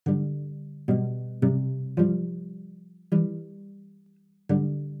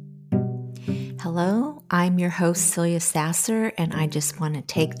Hello, I'm your host, Celia Sasser, and I just want to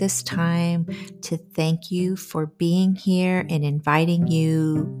take this time to thank you for being here and inviting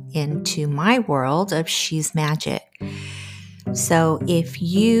you into my world of She's Magic. So, if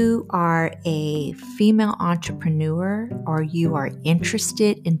you are a female entrepreneur or you are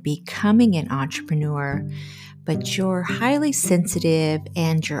interested in becoming an entrepreneur, but you're highly sensitive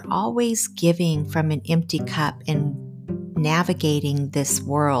and you're always giving from an empty cup and navigating this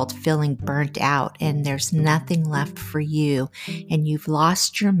world feeling burnt out and there's nothing left for you and you've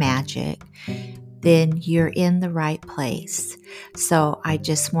lost your magic, then you're in the right place. So I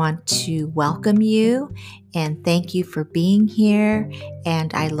just want to welcome you and thank you for being here,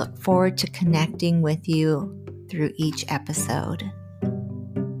 and I look forward to connecting with you through each episode.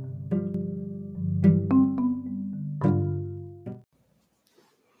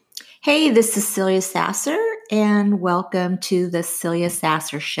 Hey, this is Celia Sasser, and welcome to the Celia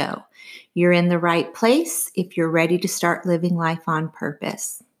Sasser Show. You're in the right place if you're ready to start living life on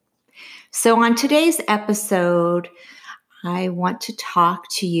purpose. So on today's episode, I want to talk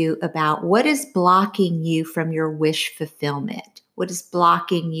to you about what is blocking you from your wish fulfillment. What is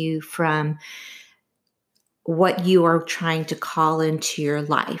blocking you from what you are trying to call into your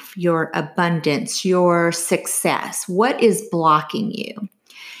life, your abundance, your success. What is blocking you?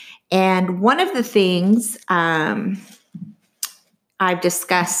 And one of the things I've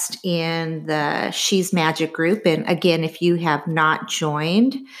discussed in the She's Magic group, and again, if you have not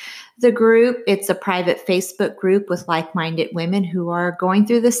joined the group, it's a private Facebook group with like-minded women who are going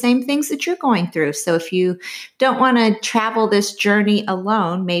through the same things that you're going through. So if you don't want to travel this journey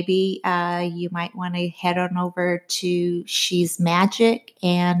alone, maybe you might want to head on over to She's Magic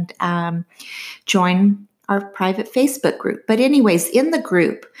and join our private Facebook group. But anyways, in the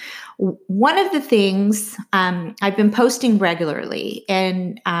group, one of the things I've been posting regularly,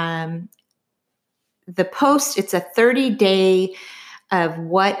 and the post, it's a 30-day of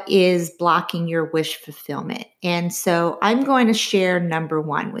what is blocking your wish fulfillment. And so I'm going to share number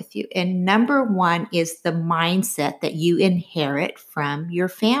one with you. And number one is the mindset that you inherit from your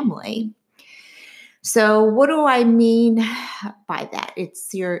family. So what do I mean by that?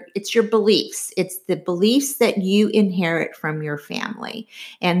 It's your beliefs. It's the beliefs that you inherit from your family.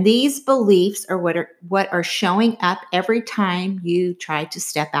 And these beliefs are what are showing up every time you try to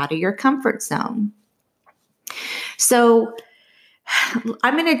step out of your comfort zone. So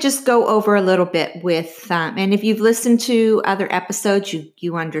I'm going to just go over a little bit with, and if you've listened to other episodes,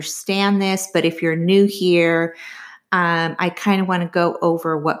 you understand this, but if you're new here, I kind of want to go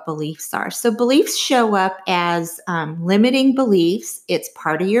over what beliefs are. So beliefs show up as limiting beliefs. It's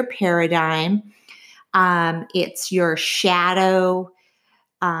part of your paradigm. It's your shadow.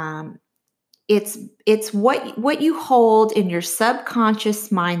 It's what you hold in your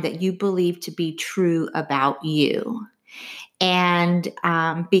subconscious mind that you believe to be true about you. And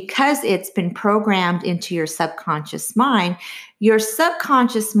because it's been programmed into your subconscious mind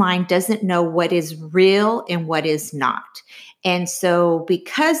doesn't know what is real and what is not. And so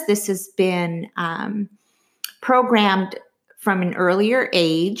because this has been programmed from an earlier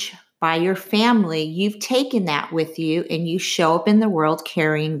age by your family, you've taken that with you and you show up in the world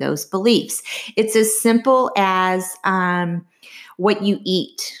carrying those beliefs. It's as simple as what you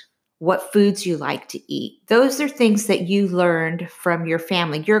eat, what foods you like to eat. Those are things that you learned from your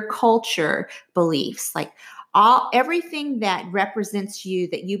family, your culture beliefs, like everything that represents you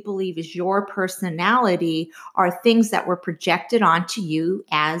that you believe is your personality are things that were projected onto you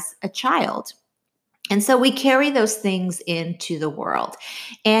as a child. And so we carry those things into the world.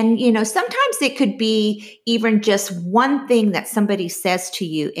 And, sometimes it could be even just one thing that somebody says to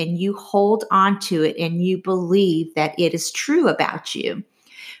you and you hold on to it and you believe that it is true about you.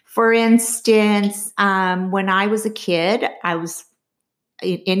 For instance, when I was a kid, I was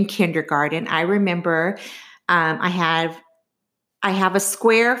in kindergarten. I remember I have a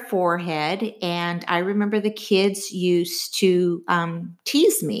square forehead, and I remember the kids used to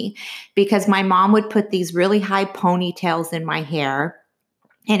tease me because my mom would put these really high ponytails in my hair,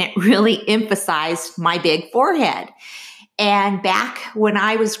 and it really emphasized my big forehead. And back when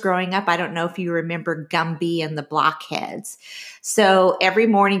I was growing up, I don't know if you remember Gumby and the Blockheads. So every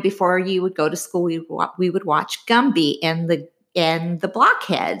morning before you would go to school, we would watch Gumby and the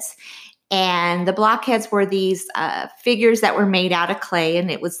Blockheads. And the Blockheads were these figures that were made out of clay,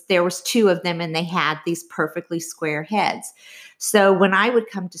 and there was two of them, and they had these perfectly square heads. So when I would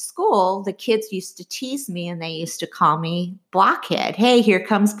come to school, the kids used to tease me, and they used to call me Blockhead. Hey, here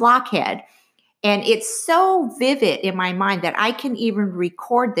comes Blockhead. And it's so vivid in my mind that I can even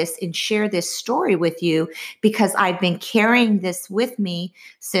record this and share this story with you because I've been carrying this with me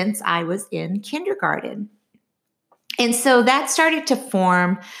since I was in kindergarten. And so that started to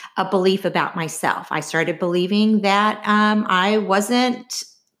form a belief about myself. I started believing that I wasn't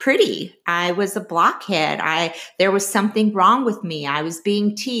pretty. I was a blockhead. There was something wrong with me. I was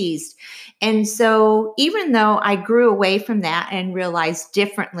being teased. And so even though I grew away from that and realized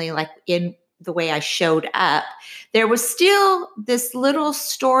differently, like in the way I showed up, there was still this little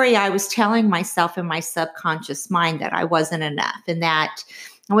story I was telling myself in my subconscious mind that I wasn't enough and that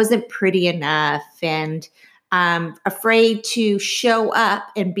I wasn't pretty enough, and afraid to show up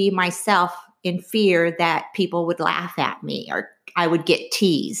and be myself in fear that people would laugh at me or I would get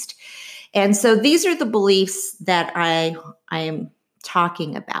teased. And so these are the beliefs that I am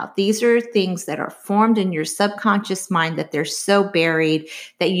talking about. These are things that are formed in your subconscious mind that they're so buried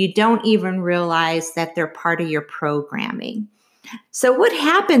that you don't even realize that they're part of your programming. So what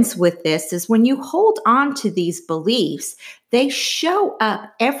happens with this is when you hold on to these beliefs, they show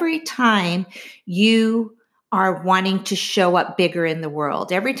up every time you are wanting to show up bigger in the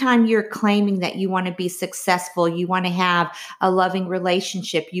world. Every time you're claiming that you want to be successful, you want to have a loving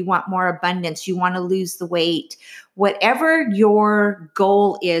relationship, you want more abundance, you want to lose the weight, whatever your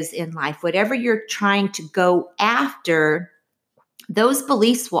goal is in life, whatever you're trying to go after, those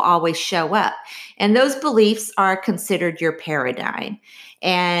beliefs will always show up. And those beliefs are considered your paradigm.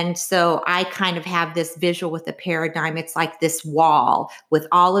 And so I kind of have this visual with a paradigm. It's like this wall with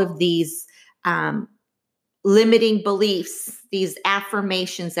all of these limiting beliefs, these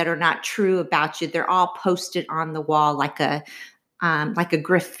affirmations that are not true about you. They're all posted on the wall like a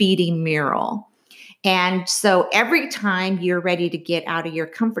graffiti mural. And so every time you're ready to get out of your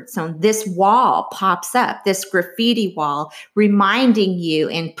comfort zone, this wall pops up, this graffiti wall, reminding you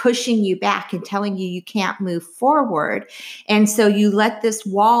and pushing you back and telling you you can't move forward. And so you let this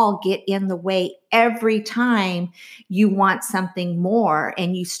wall get in the way every time you want something more.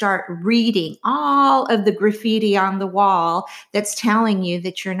 And you start reading all of the graffiti on the wall that's telling you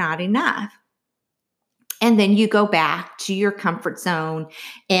that you're not enough. And then you go back to your comfort zone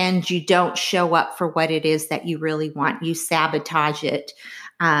and you don't show up for what it is that you really want. You sabotage it.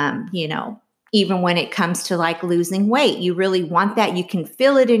 Even when it comes to like losing weight, you really want that. You can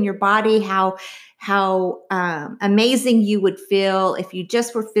feel it in your body, how amazing you would feel if you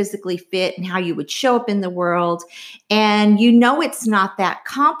just were physically fit and how you would show up in the world. And it's not that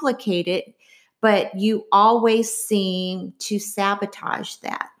complicated, but you always seem to sabotage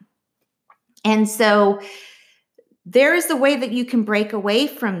that. And so there is a way that you can break away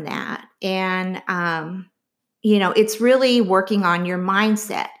from that. And, it's really working on your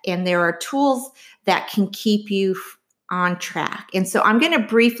mindset. And there are tools that can keep you on track. And so I'm going to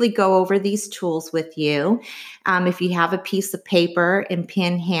briefly go over these tools with you. If you have a piece of paper and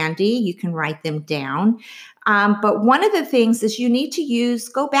pen handy, you can write them down. But one of the things is you need to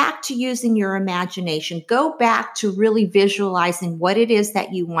go back to using your imagination, go back to really visualizing what it is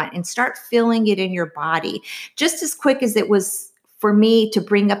that you want and start feeling it in your body. Just as quick as it was for me to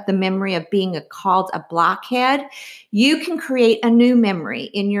bring up the memory of being called a blockhead, you can create a new memory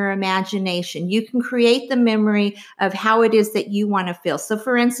in your imagination. You can create the memory of how it is that you want to feel. So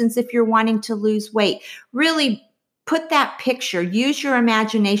for instance, if you're wanting to lose weight, really put that picture, use your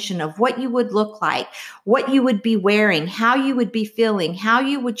imagination of what you would look like, what you would be wearing, how you would be feeling, how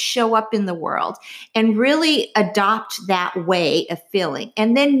you would show up in the world, and really adopt that way of feeling.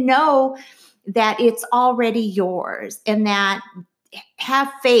 And then know that it's already yours and that have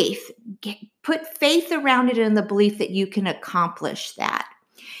faith, put faith around it in the belief that you can accomplish that.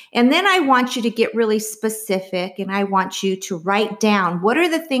 And then I want you to get really specific and I want you to write down what are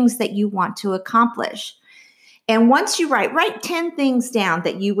the things that you want to accomplish. And once you write 10 things down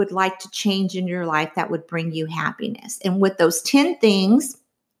that you would like to change in your life that would bring you happiness. And with those 10 things,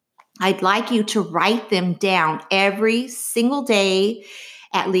 I'd like you to write them down every single day,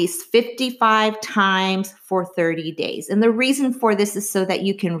 at least 55 times for 30 days. And the reason for this is so that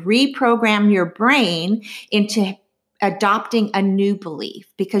you can reprogram your brain into adopting a new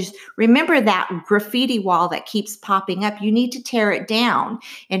belief. Because remember that graffiti wall that keeps popping up, you need to tear it down.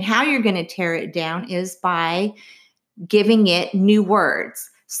 And how you're going to tear it down is by giving it new words.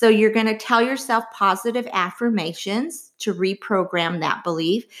 So you're going to tell yourself positive affirmations to reprogram that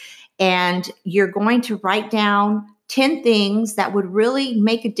belief. And you're going to write down 10 things that would really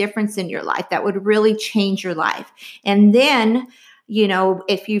make a difference in your life, that would really change your life. And then,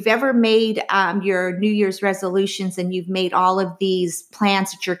 if you've ever made your New Year's resolutions and you've made all of these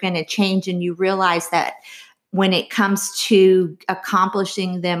plans that you're going to change and you realize that when it comes to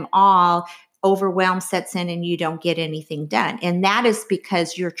accomplishing them all, overwhelm sets in and you don't get anything done. And that is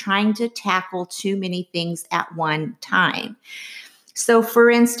because you're trying to tackle too many things at one time. So for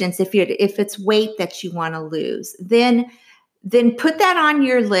instance, if it's weight that you want to lose, then put that on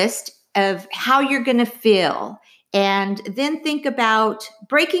your list of how you're going to feel. And then think about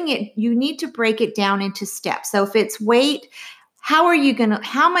breaking it. You need to break it down into steps. So if it's weight,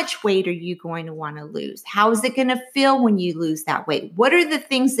 how much weight are you going to want to lose? How is it going to feel when you lose that weight? What are the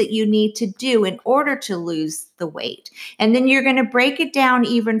things that you need to do in order to lose the weight? And then you're going to break it down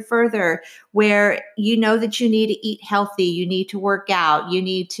even further, where you know that you need to eat healthy, you need to work out, you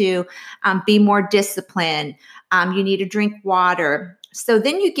need to be more disciplined, you need to drink water. So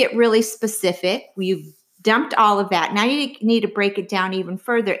then you get really specific. You've dumped all of that. Now you need to break it down even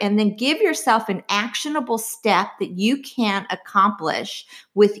further and then give yourself an actionable step that you can accomplish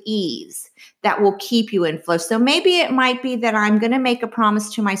with ease that will keep you in flow. So maybe it might be that I'm going to make a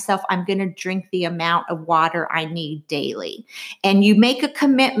promise to myself. I'm going to drink the amount of water I need daily. And you make a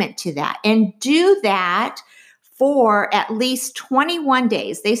commitment to that and do that for at least 21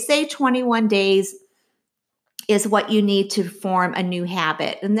 days. They say 21 days is what you need to form a new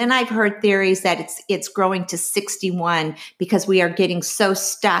habit. And then I've heard theories that it's growing to 61 because we are getting so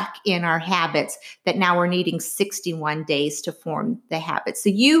stuck in our habits that now we're needing 61 days to form the habit. So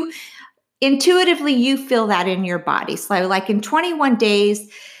you intuitively, you feel that in your body. So like in 21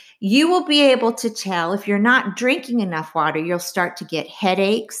 days, you will be able to tell if you're not drinking enough water, you'll start to get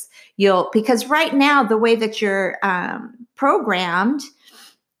headaches. Because right now, the way that you're programmed,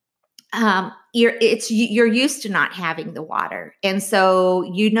 you're used to not having the water. And so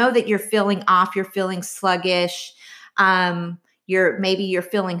you know that you're feeling off, you're feeling sluggish. You're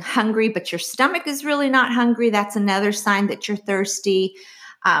feeling hungry, but your stomach is really not hungry. That's another sign that you're thirsty.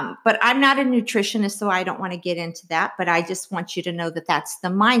 But I'm not a nutritionist, so I don't want to get into that, but I just want you to know that that's the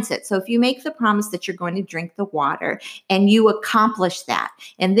mindset. So if you make the promise that you're going to drink the water and you accomplish that,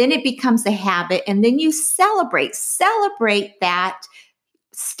 and then it becomes a habit, and then you celebrate that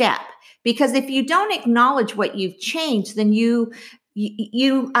step. Because if you don't acknowledge what you've changed, then you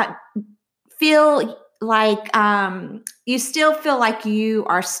feel like you still feel like you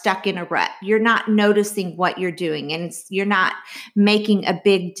are stuck in a rut. You're not noticing what you're doing, and you're not making a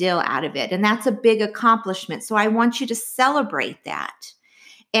big deal out of it. And that's a big accomplishment. So I want you to celebrate that.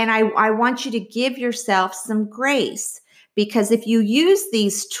 And I want you to give yourself some grace, because if you use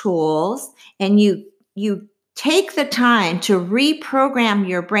these tools and you take the time to reprogram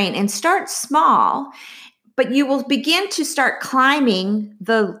your brain and start small, but you will begin to start climbing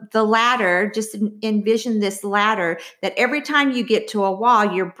the ladder. Just envision this ladder that every time you get to a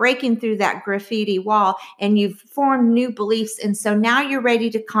wall, you're breaking through that graffiti wall and you've formed new beliefs. And so now you're ready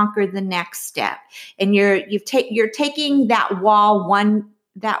to conquer the next step. And you're taking that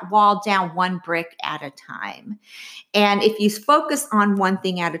wall down one brick at a time. And if you focus on one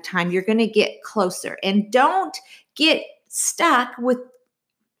thing at a time, you're going to get closer. And don't get stuck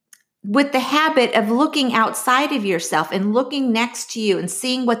with the habit of looking outside of yourself and looking next to you and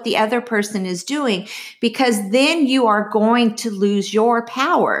seeing what the other person is doing, because then you are going to lose your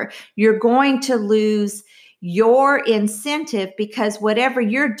power. You're going to lose your incentive, because whatever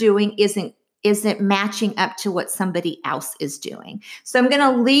you're doing isn't matching up to what somebody else is doing. So I'm going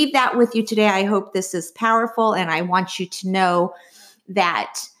to leave that with you today. I hope this is powerful, and I want you to know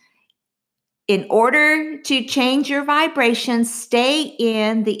that in order to change your vibration, stay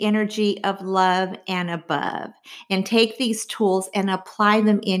in the energy of love and above, and take these tools and apply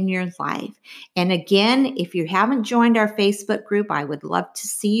them in your life. And again, if you haven't joined our Facebook group, I would love to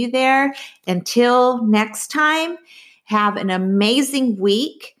see you there. Until next time, have an amazing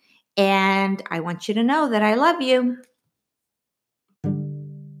week. And I want you to know that I love you.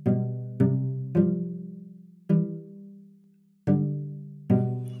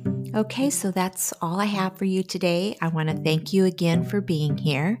 Okay, so that's all I have for you today. I want to thank you again for being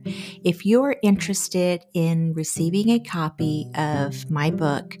here. If you're interested in receiving a copy of my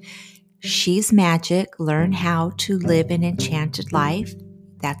book, She's Magic, Learn How to Live an Enchanted Life,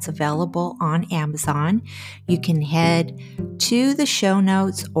 that's available on Amazon. You can head to the show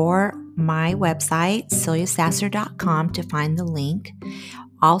notes or my website, celiasasser.com, to find the link.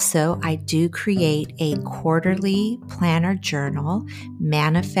 Also, I do create a quarterly planner journal,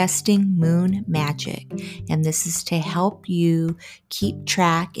 Manifesting Moon Magic, and this is to help you keep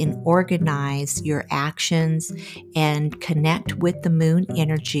track and organize your actions and connect with the moon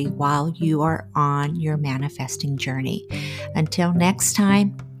energy while you are on your manifesting journey. Until next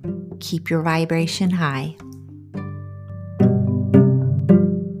time, keep your vibration high.